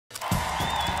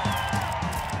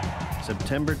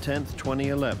September 10th,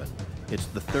 2011. It's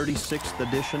the 36th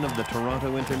edition of the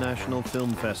Toronto International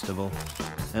Film Festival,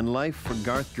 and life for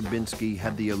Garth Drabinsky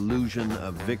had the illusion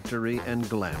of victory and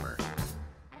glamour.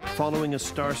 Following a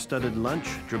star-studded lunch,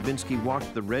 Drabinsky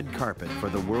walked the red carpet for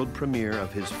the world premiere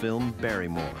of his film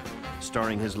Barrymore,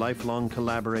 starring his lifelong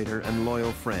collaborator and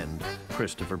loyal friend,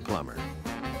 Christopher Plummer.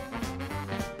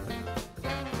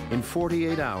 In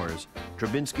 48 hours,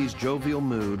 Drabinsky's jovial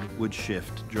mood would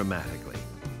shift dramatically.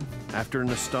 After an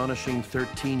astonishing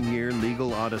 13-year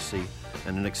legal odyssey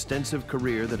and an extensive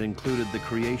career that included the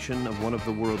creation of one of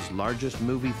the world's largest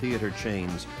movie theater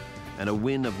chains and a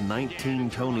win of 19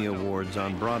 Tony Awards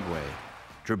on Broadway,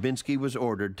 Drabinsky was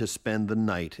ordered to spend the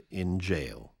night in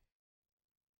jail.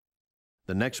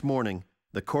 The next morning,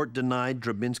 the court denied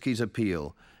Drabinsky's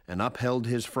appeal and upheld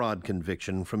his fraud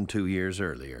conviction from 2 years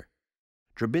earlier.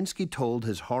 Drabinsky told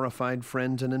his horrified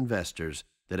friends and investors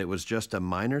that it was just a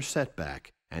minor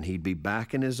setback and he'd be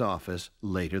back in his office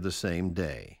later the same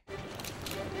day.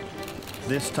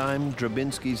 This time,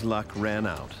 Drabinsky's luck ran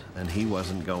out and he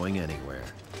wasn't going anywhere.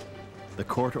 The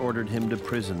court ordered him to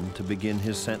prison to begin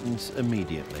his sentence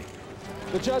immediately.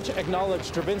 The judge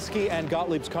acknowledged Drabinsky and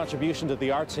Gottlieb's contribution to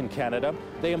the arts in Canada.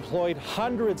 They employed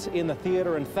hundreds in the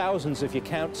theater and thousands if you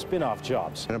count spin-off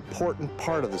jobs. An important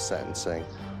part of the sentencing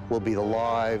will be the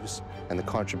lives and the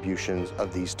contributions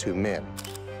of these two men.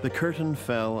 The curtain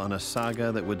fell on a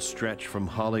saga that would stretch from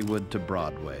Hollywood to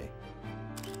Broadway.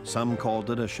 Some called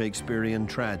it a Shakespearean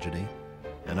tragedy,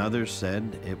 and others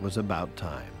said it was about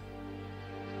time.